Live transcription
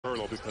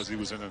Curlo because he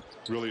was in a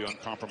really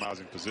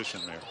uncompromising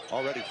position there.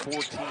 Already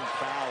 14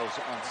 fouls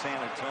on San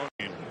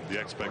Antonio. The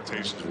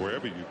expectations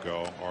wherever you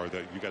go are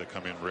that you got to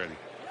come in ready.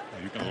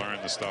 You can learn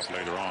the stuff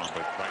later on,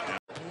 but right now.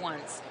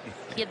 Once.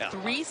 He had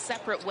 3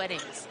 separate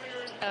weddings.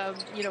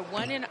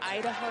 One in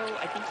Idaho.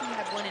 I think he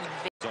had one in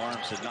Vegas. His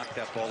arms to knock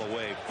that ball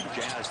away.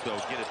 Jazz, though,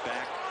 get it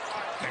back.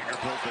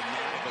 Vanderbilt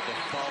denied, but the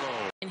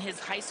follow. In his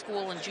high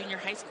school and junior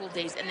high school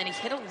days, and then he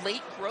hit a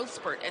late growth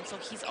spurt, and so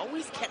he's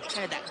always kept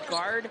kind of that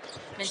guard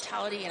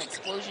mentality and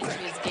explosion to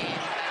his game.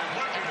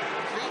 And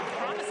great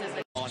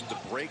promises. On the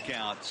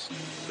breakouts,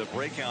 the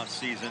breakout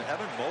season,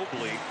 Evan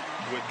Mobley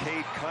with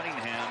Cade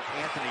Cunningham,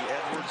 Anthony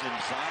Edwards, and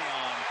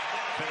Zion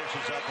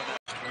finishes up.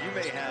 You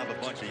may have a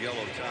bunch of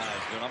yellow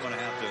ties, but I'm gonna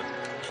have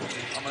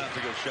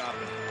to go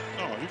shopping.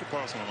 Oh, you can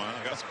borrow some of mine.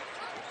 I got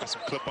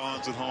some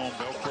clip-ons at home,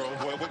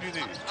 Velcro. What do you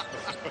need?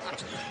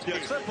 Yeah,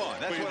 clip-on.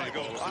 That's what I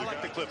go. I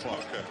like the clip-on.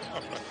 Okay.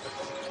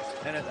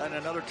 And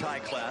another tie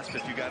clasp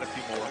if you got a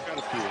few more. I got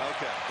a few.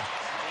 Okay.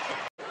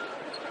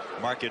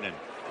 Markkanen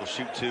will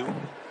shoot 2.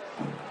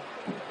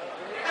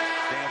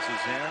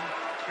 Dances in.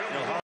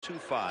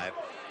 2-5,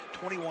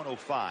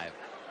 21:05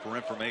 for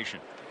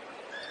information.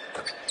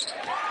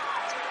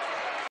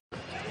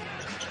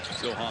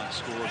 Silhan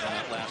scores on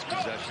that last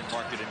possession.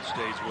 Markkanen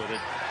stays with it.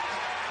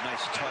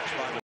 Nice touch by the